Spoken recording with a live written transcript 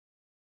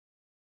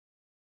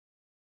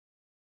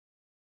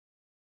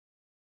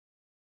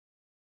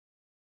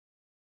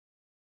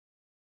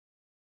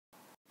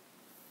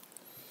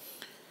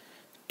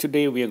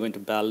Today we are going to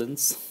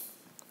balance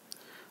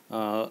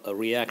a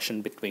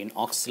reaction between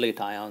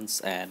oxalate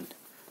ions and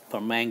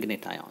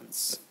permanganate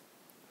ions.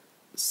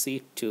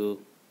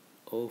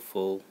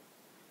 C2O4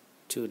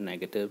 2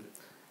 negative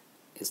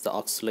is the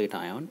oxalate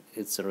ion.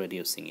 It's a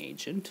reducing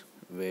agent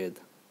with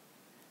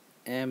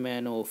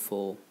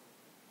MnO4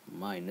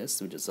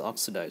 minus, which is the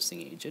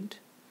oxidizing agent.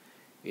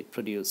 It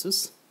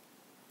produces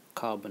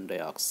carbon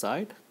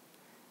dioxide,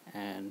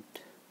 and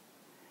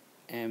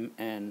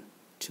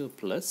Mn2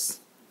 plus.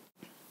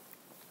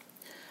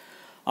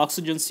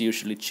 Oxygens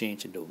usually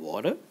change into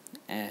water,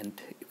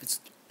 and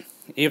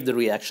if the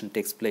reaction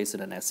takes place in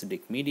an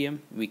acidic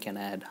medium, we can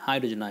add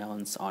hydrogen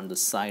ions on the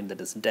side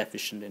that is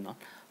deficient in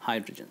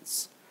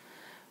hydrogens.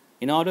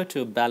 In order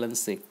to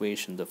balance the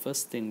equation, the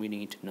first thing we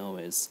need to know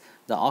is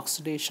the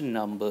oxidation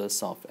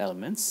numbers of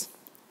elements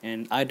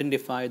and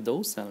identify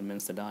those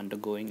elements that are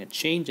undergoing a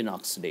change in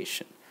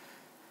oxidation.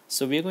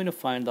 So we are going to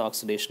find the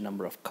oxidation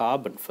number of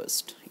carbon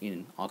first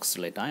in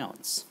oxalate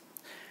ions.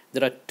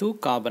 There are two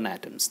carbon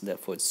atoms,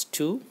 therefore it's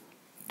 2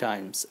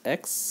 times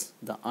X,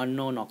 the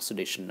unknown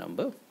oxidation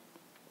number,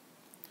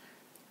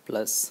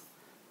 plus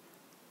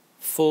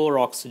 4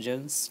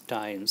 oxygens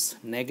times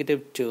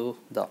 -2,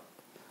 the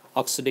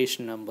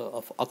oxidation number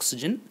of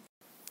oxygen.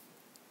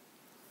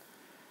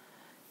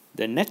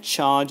 The net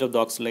charge of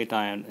the oxalate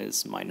ion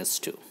is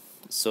 -2.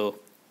 So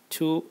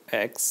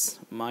 2x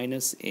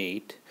minus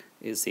 8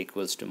 is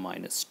equals to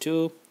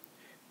 -2.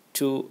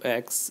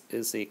 2x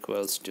is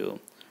equals to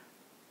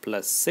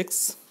plus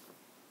 6,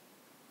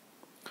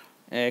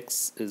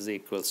 x is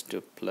equals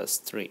to plus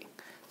 3.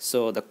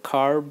 So the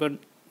carbon,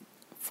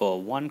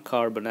 for one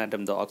carbon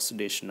atom, the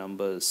oxidation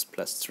number is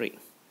plus 3.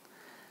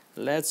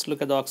 Let's look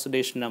at the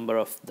oxidation number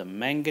of the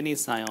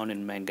manganese ion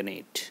in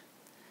manganate.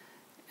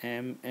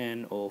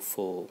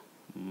 MnO4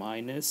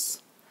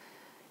 minus,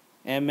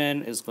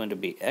 Mn is going to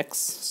be x,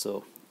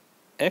 so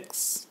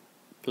x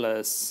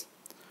plus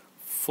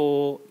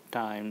 4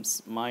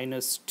 times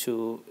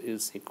 -2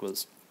 is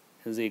equals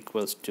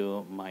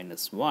to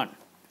 -1.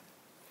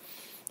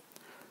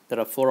 There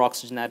are 4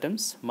 oxygen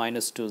atoms.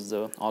 -2 is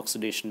the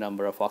oxidation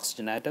number of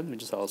oxygen atom,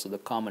 which is also the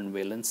common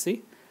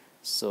valency.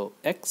 So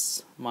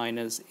x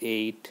minus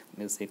 8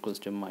 is equals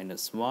to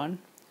 -1.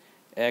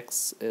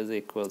 X is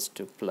equals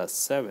to plus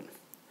 7.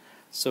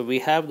 So we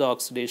have the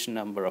oxidation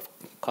number of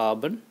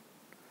carbon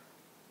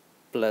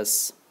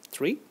plus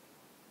 3,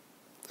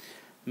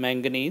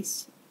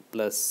 manganese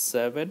plus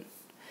 7.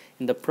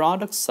 In the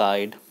product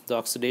side, the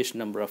oxidation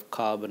number of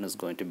carbon is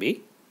going to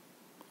be,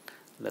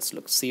 let's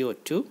look,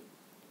 CO2.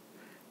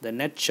 The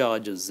net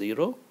charge is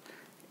 0.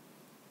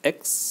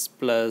 X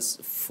plus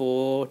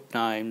 4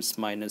 times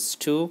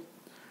 -2.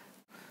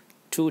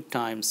 2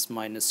 times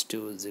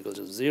 -2 is equal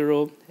to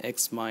 0.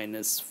 X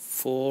minus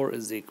 4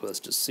 is equals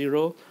to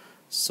 0.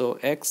 So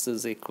X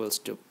is equals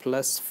to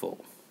plus 4.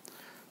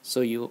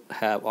 So you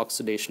have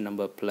oxidation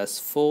number plus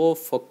 4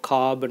 for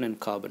carbon and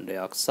carbon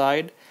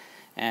dioxide,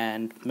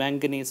 and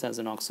manganese has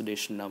an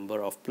oxidation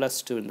number of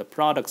plus 2 in the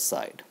product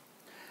side.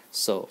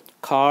 So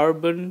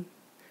carbon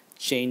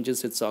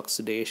changes its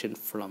oxidation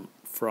from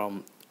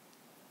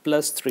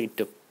plus 3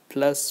 to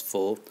plus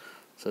 4,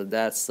 so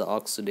that's the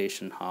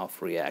oxidation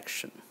half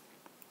reaction.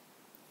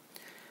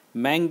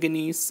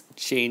 Manganese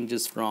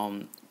changes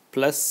from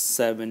plus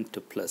 7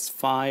 to plus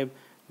 5,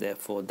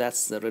 therefore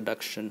that's the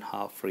reduction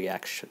half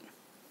reaction.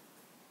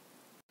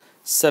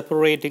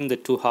 Separating the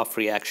two half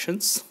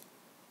reactions,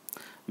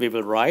 we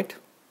will write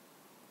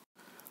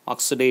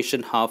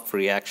oxidation half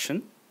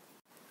reaction.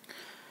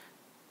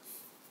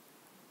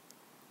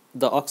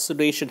 The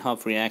oxidation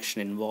half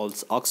reaction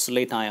involves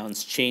oxalate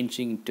ions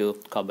changing to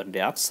carbon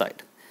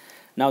dioxide.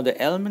 Now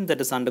the element that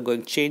is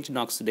undergoing change in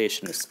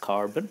oxidation is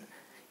carbon.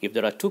 If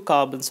there are 2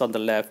 carbons on the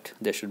left,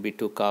 there should be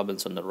 2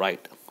 carbons on the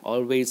right.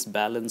 Always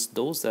balance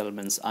those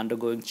elements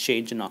undergoing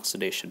change in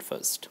oxidation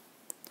first.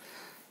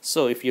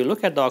 So if you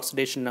look at the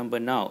oxidation number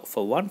now,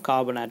 for one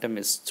carbon atom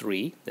is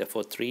 3,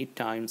 therefore 3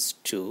 times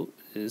 2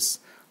 is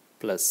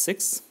plus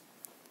 6.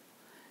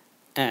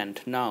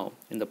 And now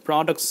in the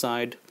product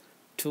side,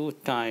 2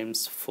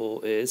 times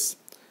 4 is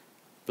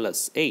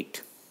plus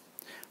 8,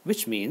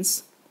 which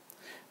means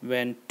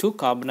when 2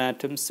 carbon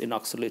atoms in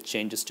oxalate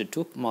changes to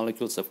 2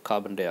 molecules of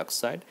carbon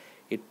dioxide,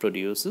 it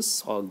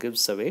produces or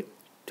gives away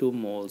 2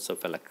 moles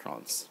of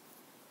electrons.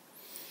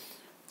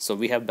 So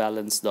we have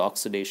balanced the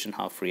oxidation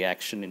half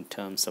reaction in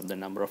terms of the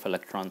number of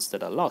electrons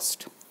that are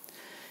lost.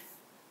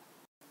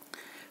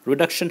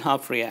 Reduction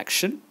half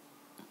reaction.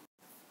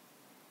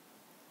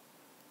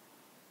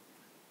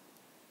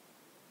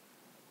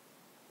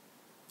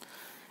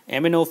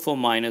 MnO4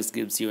 minus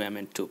gives you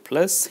Mn2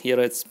 plus. Here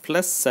it's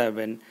plus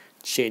 7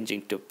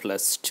 changing to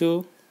plus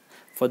 2.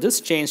 For this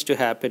change to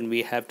happen,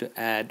 we have to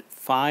add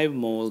 5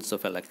 moles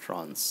of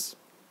electrons.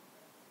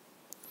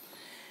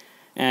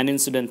 And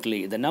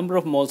incidentally, the number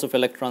of moles of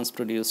electrons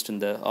produced in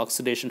the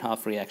oxidation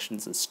half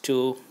reactions is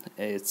 2.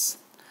 It's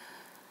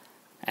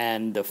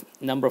and the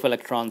number of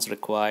electrons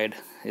required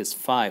is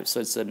 5. So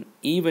it's an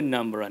even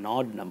number, an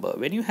odd number.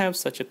 When you have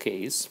such a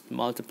case,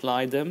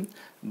 multiply them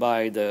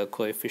by the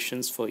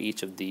coefficients for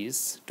each of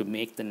these to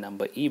make the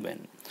number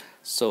even.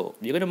 So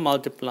you're going to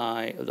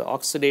multiply the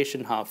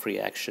oxidation half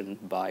reaction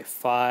by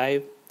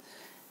 5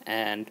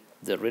 and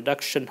the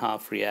reduction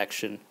half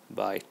reaction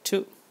by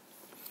 2.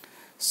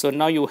 So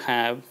now you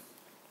have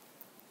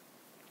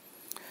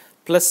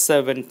plus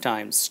 7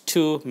 times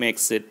 2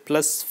 makes it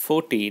plus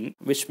 14,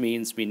 which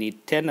means we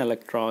need 10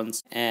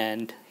 electrons,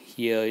 and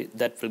here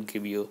that will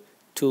give you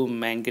 2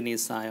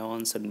 manganese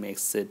ions and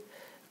makes it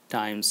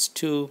times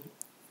 2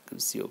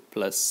 gives you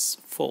plus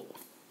 4.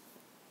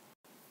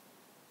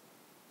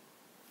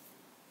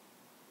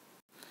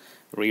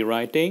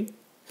 Rewriting,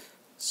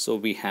 so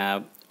we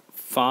have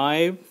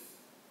 5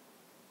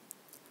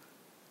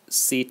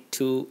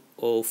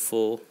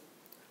 C2O4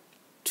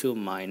 2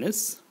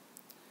 minus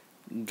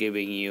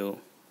giving you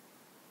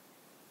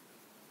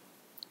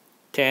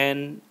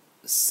 10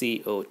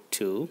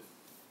 CO2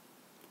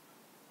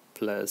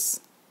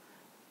 plus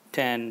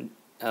 10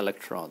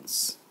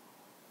 electrons.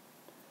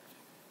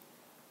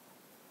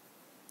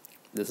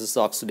 This is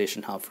the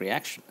oxidation half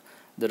reaction.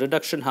 The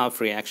reduction half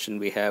reaction,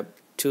 we have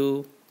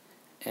 2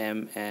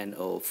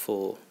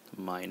 MnO4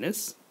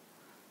 minus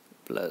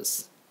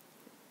plus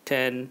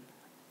 10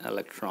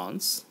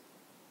 electrons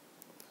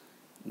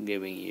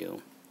giving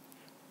you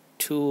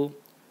 2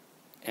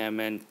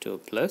 Mn2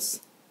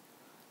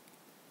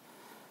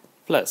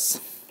 plus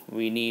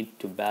we need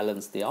to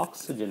balance the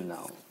oxygen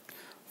now.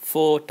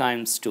 4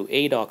 times 2,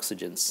 8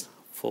 oxygens.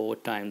 4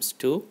 times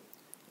 2,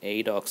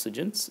 8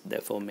 oxygens,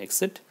 therefore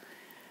makes it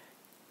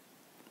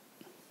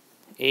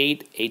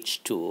 8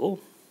 H2O,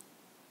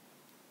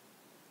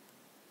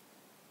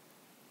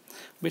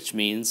 which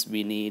means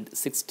we need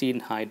 16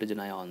 hydrogen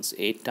ions.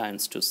 8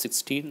 times 2,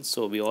 16,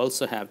 so we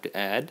also have to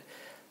add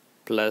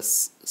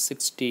plus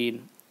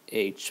 16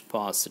 H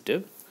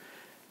positive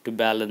to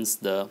balance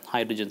the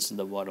hydrogens in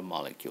the water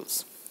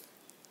molecules.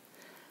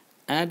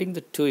 Adding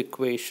the two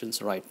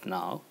equations right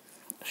now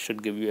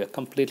should give you a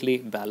completely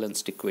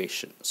balanced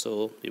equation.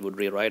 So we would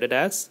rewrite it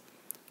as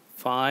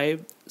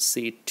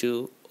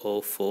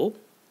 5C2O4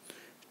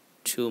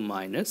 2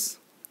 minus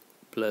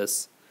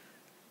plus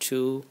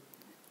 2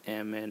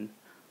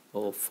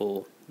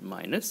 MnO4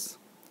 minus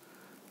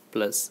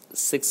plus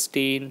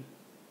 16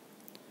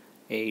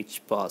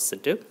 H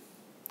positive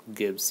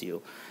gives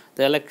you,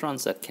 the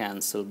electrons are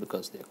cancelled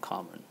because they are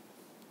common,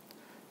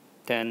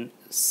 10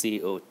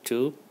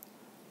 CO2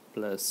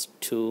 plus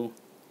 2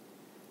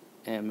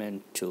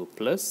 Mn2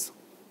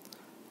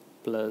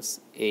 plus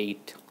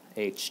 8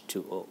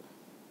 H2O.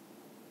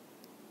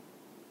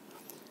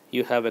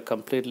 You have a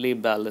completely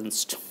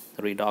balanced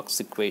redox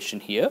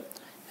equation here,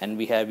 and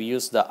we have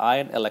used the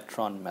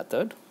ion-electron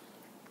method.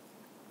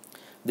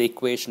 The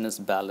equation is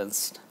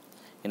balanced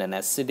in an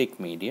acidic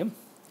medium.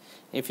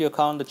 If you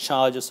count the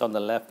charges on the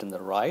left and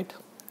the right,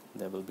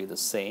 they will be the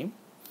same.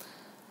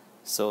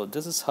 So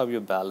this is how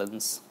you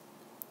balance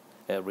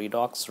a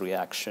redox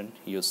reaction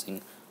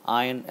using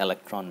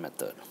ion-electron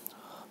method.